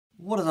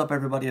What is up,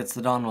 everybody? It's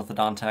the Don with the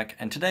Don Tech,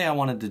 and today I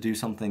wanted to do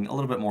something a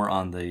little bit more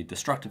on the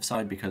destructive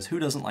side because who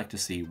doesn't like to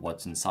see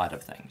what's inside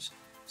of things?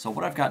 So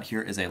what I've got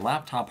here is a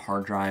laptop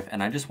hard drive,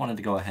 and I just wanted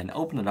to go ahead and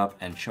open it up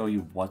and show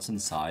you what's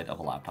inside of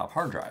a laptop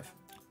hard drive.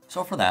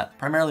 So for that,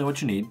 primarily what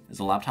you need is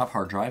a laptop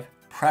hard drive,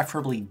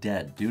 preferably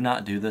dead. Do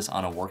not do this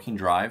on a working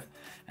drive.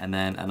 And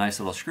then a nice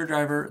little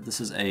screwdriver.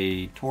 This is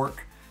a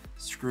Torque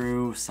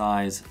screw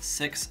size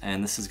 6,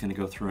 and this is going to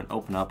go through and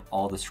open up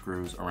all the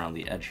screws around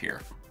the edge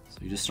here. So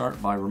you just start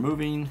by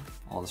removing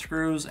all the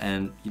screws,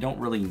 and you don't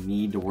really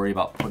need to worry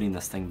about putting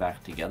this thing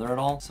back together at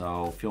all.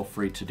 So feel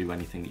free to do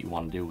anything that you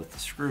want to do with the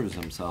screws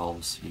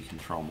themselves. You can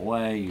throw them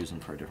away, use them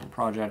for a different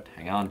project,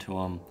 hang on to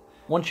them.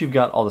 Once you've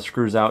got all the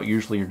screws out,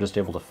 usually you're just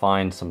able to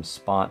find some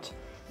spot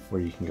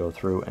where you can go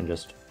through and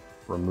just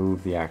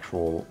remove the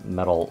actual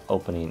metal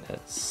opening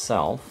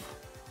itself.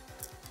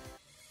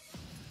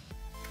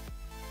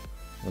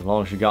 As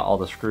long as you got all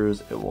the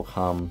screws, it will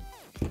come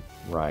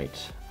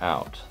right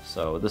out.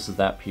 So this is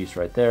that piece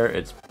right there.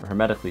 It's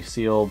hermetically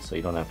sealed, so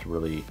you don't have to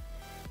really,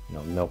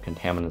 no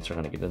contaminants are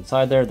going to get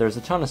inside there. There's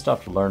a ton of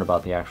stuff to learn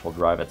about the actual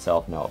drive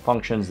itself and how it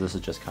functions. This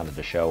is just kind of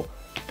to show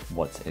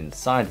what's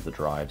inside of the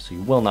drive, so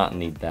you will not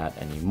need that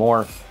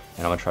anymore. And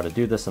I'm going to try to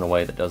do this in a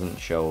way that doesn't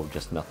show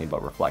just nothing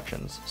but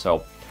reflections.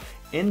 So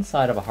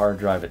inside of a hard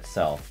drive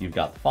itself, you've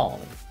got the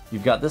following.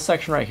 You've got this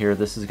section right here.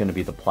 This is going to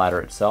be the platter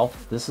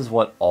itself. This is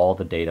what all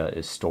the data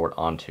is stored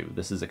onto.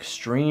 This is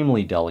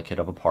extremely delicate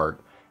of a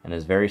part and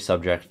is very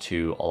subject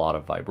to a lot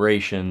of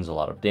vibrations, a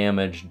lot of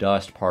damage,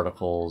 dust,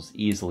 particles,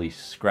 easily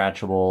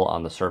scratchable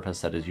on the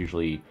surface that is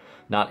usually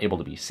not able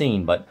to be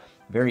seen, but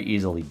very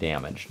easily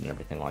damaged and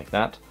everything like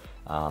that.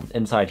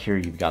 Inside here,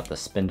 you've got the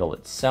spindle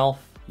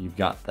itself. You've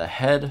got the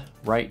head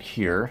right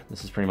here.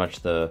 This is pretty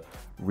much the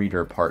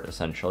reader part,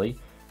 essentially.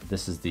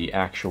 This is the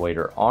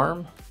actuator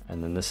arm,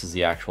 and then this is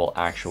the actual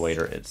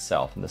actuator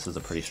itself, and this is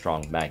a pretty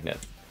strong magnet.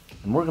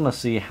 And we're gonna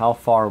see how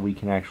far we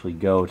can actually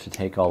go to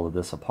take all of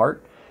this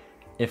apart.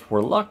 If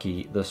we're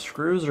lucky, the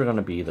screws are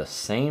gonna be the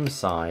same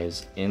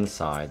size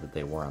inside that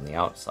they were on the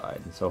outside.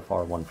 And so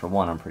far, 1 for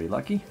 1, I'm pretty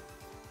lucky.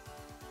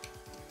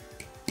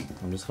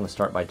 I'm just gonna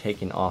start by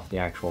taking off the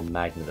actual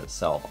magnet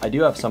itself. I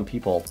do have some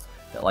people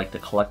that like to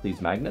collect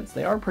these magnets.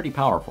 They are pretty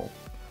powerful.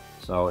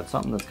 So it's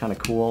something that's kind of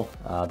cool.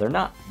 They're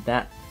not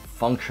that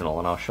functional,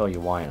 and I'll show you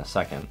why in a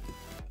second,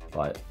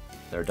 but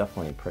they're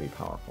definitely pretty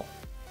powerful.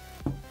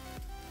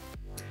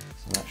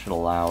 So that should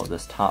allow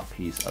this top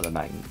piece of the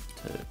magnet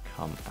to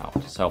come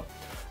out. So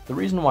the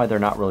reason why they're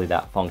not really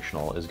that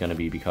functional is going to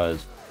be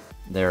because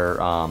they're,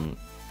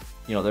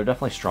 they're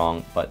definitely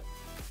strong, but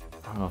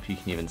I don't know if you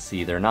can even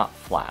see, they're not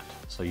flat.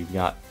 So you've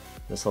got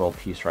this little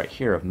piece right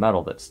here of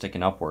metal that's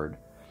sticking upward,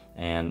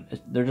 and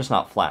they're just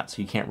not flat, so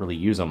you can't really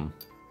use them.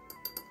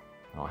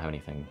 I don't have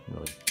anything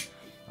really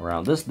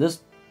around.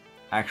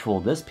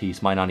 This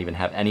piece might not even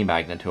have any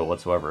magnet to it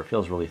whatsoever. It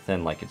feels really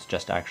thin, like it's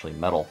just actually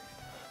metal,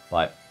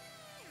 but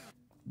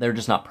they're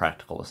just not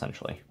practical,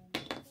 essentially.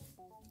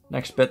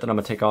 Next bit that I'm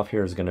going to take off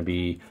here is going to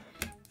be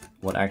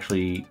what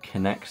actually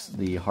connects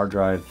the hard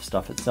drive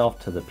stuff itself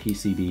to the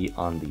PCB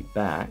on the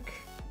back.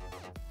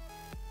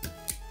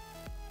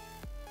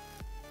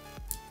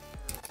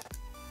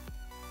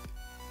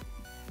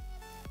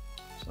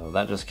 So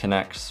that just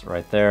connects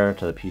right there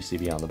to the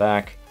PCB on the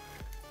back,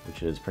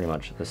 which is pretty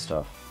much this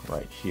stuff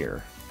right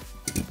here.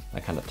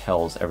 That kind of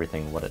tells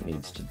everything what it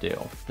needs to do.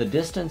 The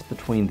distance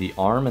between the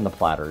arm and the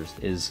platters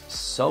is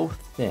so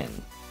thin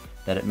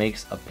that it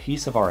makes a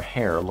piece of our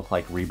hair look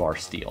like rebar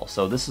steel.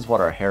 So this is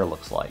what our hair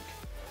looks like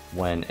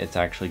when it's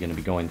actually going to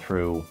be going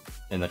through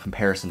in the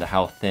comparison to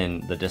how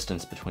thin the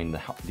distance between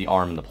the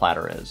arm and the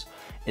platter is.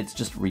 It's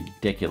just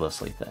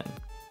ridiculously thin.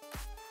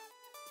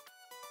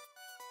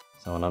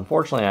 So, and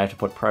unfortunately I have to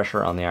put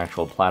pressure on the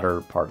actual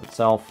platter part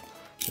itself,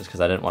 just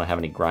because I didn't want to have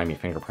any grimy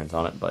fingerprints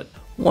on it. But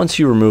once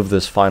you remove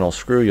this final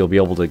screw, you'll be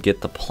able to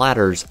get the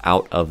platters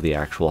out of the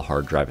actual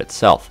hard drive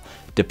itself.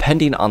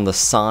 Depending on the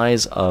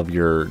size of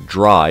your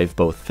drive,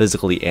 both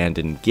physically and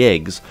in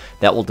gigs,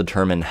 that will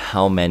determine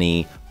how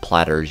many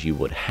platters you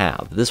would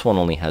have. This one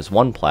only has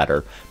 1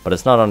 platter, but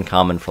it's not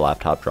uncommon for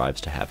laptop drives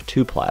to have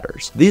 2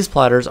 platters. These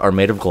platters are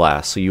made of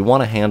glass, so you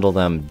want to handle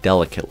them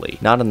delicately,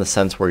 not in the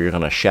sense where you're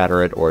going to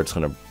shatter it or it's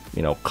going to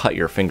cut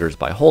your fingers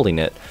by holding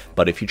it,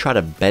 but if you try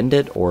to bend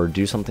it or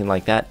do something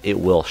like that, it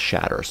will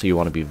shatter, so you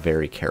want to be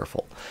very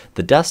careful.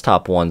 The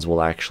desktop ones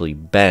will actually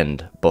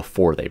bend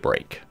before they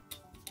break.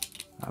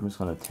 I'm just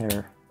going to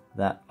tear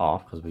that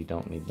off because we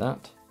don't need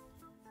that.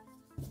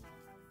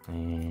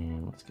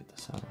 And let's get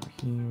this out over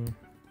here.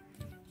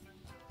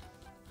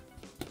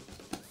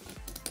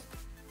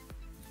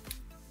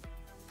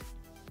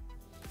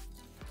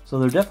 So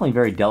they're definitely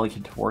very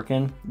delicate to work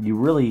in.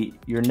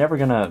 You're never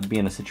gonna be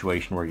in a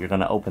situation where you're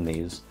gonna open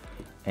these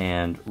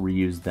and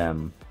reuse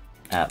them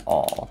at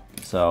all.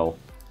 So,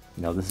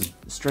 this is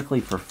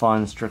strictly for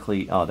fun,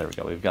 oh, there we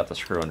go, we've got the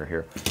screw under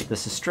here.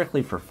 This is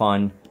strictly for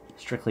fun,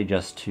 strictly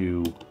just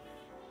to,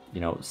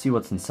 see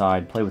what's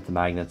inside, play with the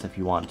magnets if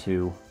you want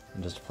to,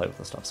 and just to play with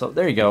the stuff. So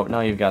there you go, now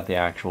you've got the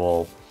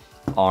actual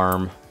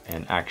arm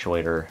and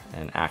actuator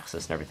and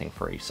axis and everything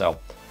free. So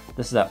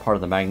this is that part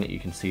of the magnet. You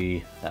can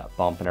see that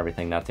bump and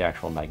everything. That's the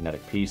actual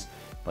magnetic piece,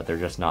 but they're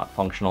just not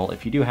functional.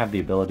 If you do have the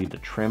ability to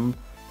trim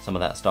some of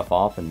that stuff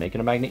off and make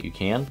it a magnet, you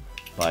can,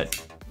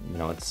 but you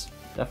know, it's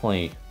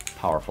definitely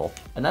powerful.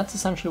 And that's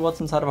essentially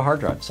what's inside of a hard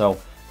drive. So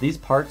these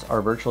parts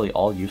are virtually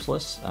all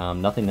useless.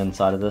 Nothing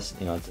inside of this,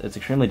 you know, it's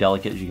extremely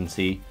delicate, as you can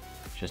see.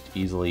 It's just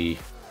easily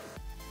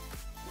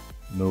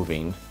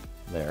moving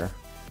there.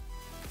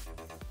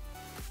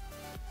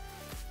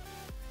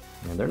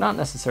 And they're not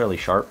necessarily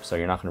sharp, so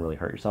you're not going to really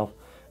hurt yourself.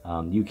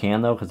 You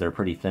can though, because they're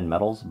pretty thin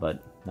metals,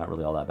 but not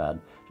really all that bad.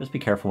 Just be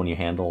careful when you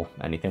handle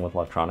anything with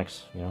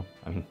electronics, you know.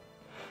 I mean,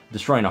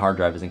 destroying a hard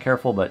drive isn't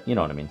careful, but you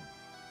know what I mean.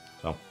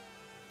 So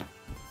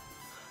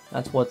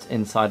that's what's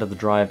inside of the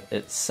drive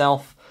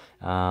itself.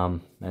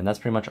 And that's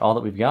pretty much all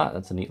that we've got.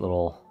 That's a neat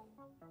little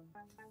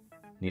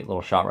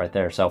shot right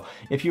there. So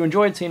if you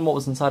enjoyed seeing what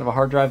was inside of a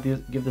hard drive,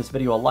 give this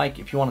video a like.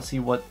 If you want to see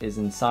what is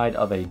inside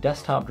of a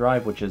desktop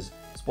drive, which is,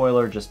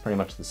 spoiler, just pretty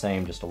much the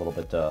same, just a little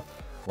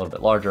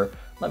bit larger,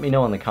 let me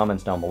know in the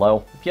comments down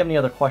below. If you have any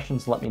other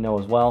questions, let me know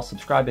as well.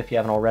 Subscribe if you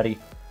haven't already.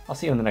 I'll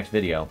see you in the next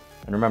video.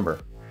 And remember,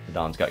 the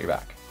Don's got your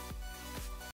back.